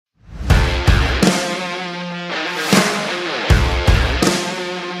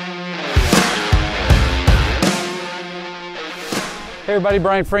Hey everybody,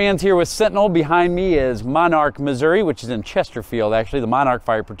 Brian Franz here with Sentinel. Behind me is Monarch, Missouri, which is in Chesterfield, actually, the Monarch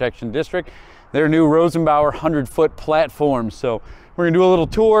Fire Protection District. Their new Rosenbauer 100-foot platform. So we're gonna do a little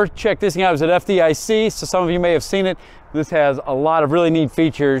tour. Check this thing out. It was at FDIC, so some of you may have seen it. This has a lot of really neat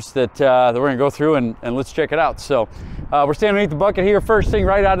features that we're gonna go through and let's check it out. So we're standing underneath the bucket here. First thing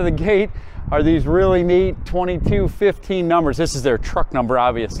right out of the gate are these really neat 2215 numbers. This is their truck number,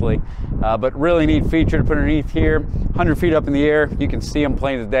 obviously, but really neat feature to put underneath here. 100 feet up in the air, you can see them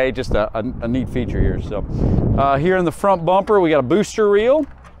plain as day. Just a neat feature here. So here in the front bumper, we got a booster reel.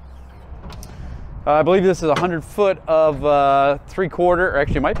 I believe this is 100 foot of 3/4, or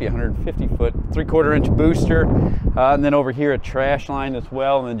actually it might be 150 foot, 3/4 inch booster. And then over here a trash line as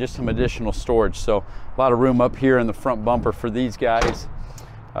well, and then just some additional storage. So a lot of room up here in the front bumper for these guys.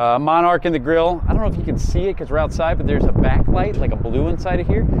 Monarch in the grill. I don't know if you can see it because we're outside, but there's a backlight, like a blue inside of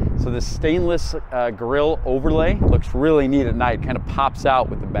here. So this stainless grill overlay looks really neat at night. Kind of pops out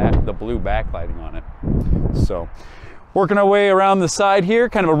with the blue backlighting on it. So working our way around the side here,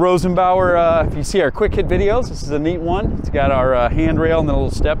 kind of a Rosenbauer. If you see our quick hit videos, this is a neat one. It's got our handrail and then a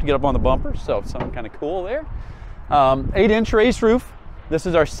little step to get up on the bumper. So something kind of cool there. 8-inch raised roof. This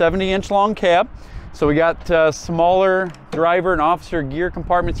is our 70-inch long cab. So we got smaller driver and officer gear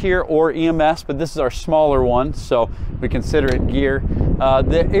compartments here, or EMS, but this is our smaller one, so we consider it gear.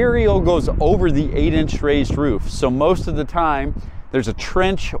 The aerial goes over the 8-inch raised roof. So most of the time, there's a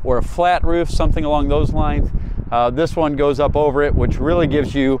trench or a flat roof, something along those lines. This one goes up over it, which really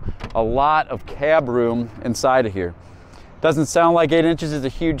gives you a lot of cab room inside of here. Doesn't sound like 8 inches is a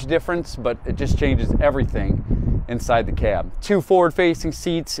huge difference, but it just changes everything inside the cab. 2 forward-facing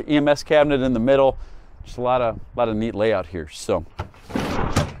seats, EMS cabinet in the middle. Just a lot of neat layout here. So,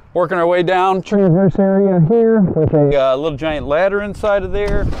 working our way down transverse area here with a little giant ladder inside of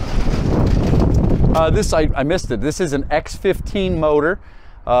there. This I missed it. This is an X15 motor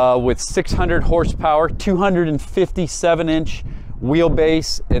with 600 horsepower, 257-inch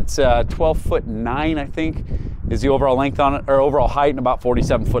wheelbase. It's 12'9", I think, is the overall length on it, or overall height, and about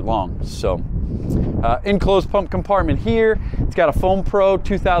 47 foot long. So. Enclosed pump compartment here. It's got a Foam Pro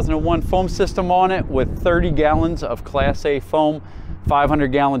 2001 foam system on it with 30 gallons of Class A foam,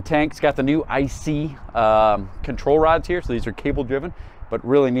 500-gallon tank. It's got the new IC control rods here, so these are cable driven, but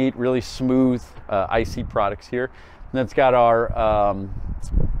really neat, really smooth IC products here. And then it's got our,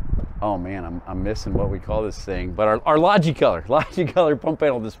 oh man, I'm missing what we call this thing, but our Logicolor pump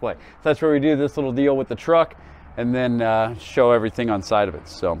panel display. So that's where we do this little deal with the truck and then show everything on side of it.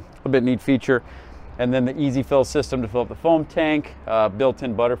 So a little bit neat feature. And then the easy fill system to fill up the foam tank,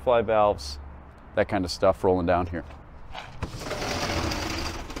 built-in butterfly valves, that kind of stuff rolling down here.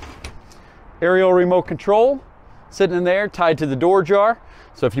 Aerial remote control sitting in there, tied to the door jar.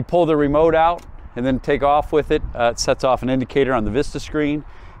 So if you pull the remote out and then take off with it, it sets off an indicator on the Vista screen,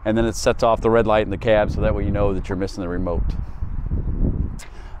 and then it sets off the red light in the cab, so that way you know that you're missing the remote.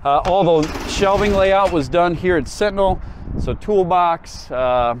 All the shelving layout was done here at Sentinel. So toolbox,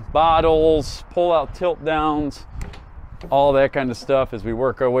 bottles, pull-out tilt downs, all that kind of stuff as we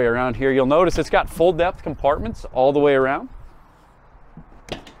work our way around here. You'll notice it's got full depth compartments all the way around.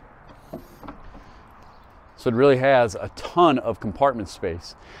 So it really has a ton of compartment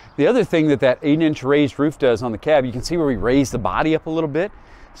space. The other thing that 8-inch raised roof does on the cab, you can see where we raised the body up a little bit.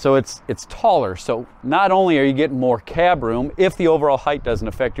 So it's taller. So not only are you getting more cab room, if the overall height doesn't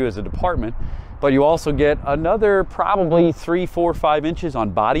affect you as a department, but you also get another probably 3, 4, 5 inches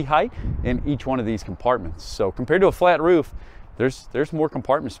on body height in each one of these compartments. So compared to a flat roof, there's more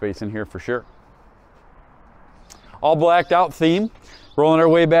compartment space in here for sure. All blacked out theme. Rolling our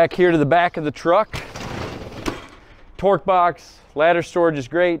way back here to the back of the truck. Torque box, ladder storage is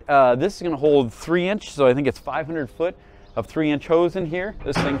great. This is gonna hold 3-inch, so I think it's 500 foot of 3-inch hose in here.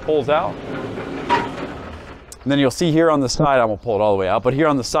 This thing pulls out. And then you'll see here on the side, I'm gonna pull it all the way out, but here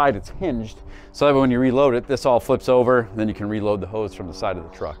on the side it's hinged. So that way when you reload it, this all flips over, then you can reload the hose from the side of the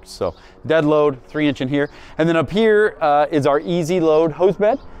truck. So dead load, 3-inch in here. And then up here is our easy load hose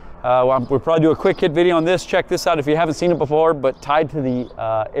bed. We'll probably do a quick hit video on this. Check this out if you haven't seen it before, but tied to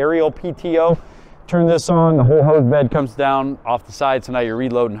the aerial PTO. Turn this on, the whole hose bed comes down off the side, so now you're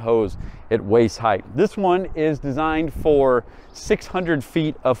reloading hose at waist height. This one is designed for 600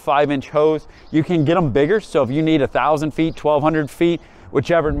 feet of 5-inch hose. You can get them bigger, so if you need 1,000 feet, 1,200 feet,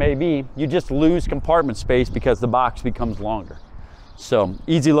 whichever it may be, you just lose compartment space because the box becomes longer. So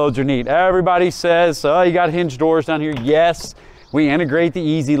easy loads are neat. Everybody says, oh, you got hinge doors down here. Yes, we integrate the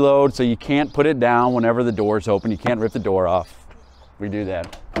easy load so you can't put it down whenever the door's open. You can't rip the door off. We do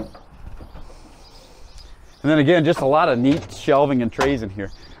that. And then again, just a lot of neat shelving and trays in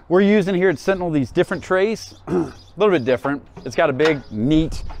here. We're using here at Sentinel these different trays. a little bit different. It's got a big,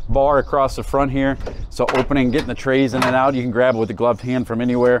 neat bar across the front here. So opening, getting the trays in and out, you can grab it with a gloved hand from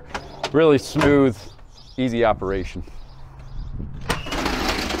anywhere. Really smooth, easy operation.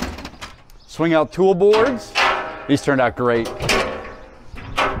 Swing out tool boards. These turned out great.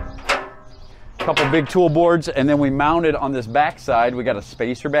 Couple big tool boards, and then we mounted on this back side. We got a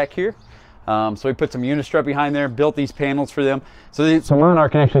spacer back here. So we put some unistrut behind there, built these panels for them. So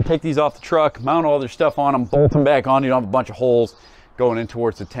Monarch can actually take these off the truck, mount all their stuff on them, bolt them back on. You don't have a bunch of holes going in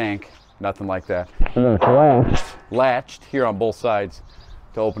towards the tank. Nothing like that. And then it's latched here on both sides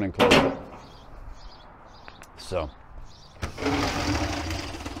to open and close it. So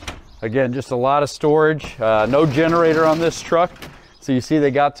again, just a lot of storage. No generator on this truck. So you see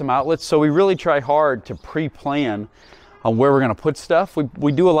they got some outlets. So we really try hard to pre-plan on where we're going to put stuff.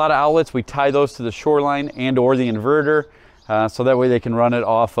 We do a lot of outlets. We tie those to the shoreline and or the inverter, so that way they can run it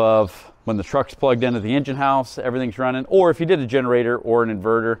off of when the truck's plugged into the engine house, everything's running. Or if you did a generator or an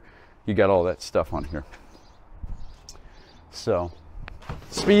inverter, you got all that stuff on here. So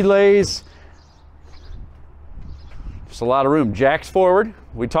speed lays, just a lot of room. Jacks forward.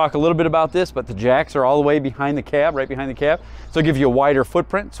 We talk a little bit about this, but the jacks are all the way behind the cab, right behind the cab. So it gives you a wider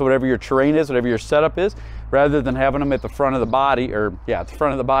footprint. So whatever your terrain is, whatever your setup is, rather than having them at the front of the body, or yeah, at the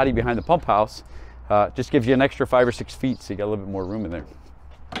front of the body behind the pump house, just gives you an extra 5 or 6 feet, so you got a little bit more room in there.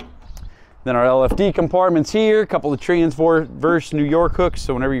 Then our LFD compartments here, a couple of transverse New York hooks,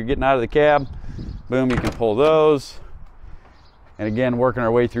 so whenever you're getting out of the cab, boom, you can pull those. And again, working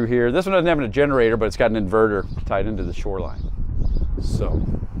our way through here. This one doesn't have a generator, but it's got an inverter tied into the shoreline. So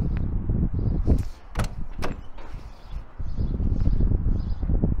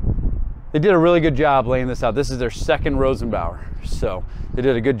they did a really good job laying this out. This is their second Rosenbauer. So they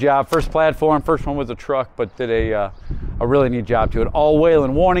did a good job. First platform, first one was a truck, but did a really neat job to it. All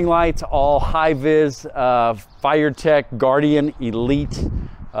Whelen warning lights, all high-vis FireTech Guardian Elite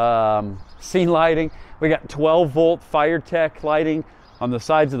scene lighting. We got 12-volt FireTech lighting on the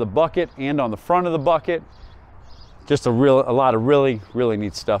sides of the bucket and on the front of the bucket. Just a lot of really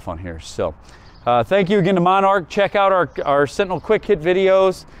neat stuff on here. So thank you again to Monarch. Check out our Sentinel Quick Hit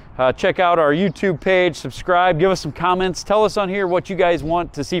videos. Check out our YouTube page, subscribe, give us some comments. Tell us on here what you guys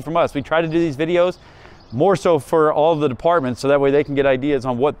want to see from us. We try to do these videos more so for all the departments, so that way they can get ideas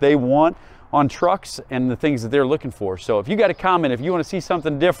on what they want on trucks and the things that they're looking for. So if you got a comment, if you want to see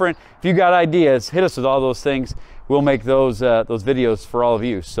something different, if you got ideas, hit us with all those things. We'll make those videos for all of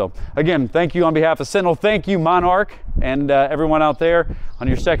you. So again, thank you on behalf of Sentinel. Thank you, Monarch, and everyone out there on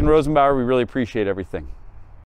your second Rosenbauer. We really appreciate everything.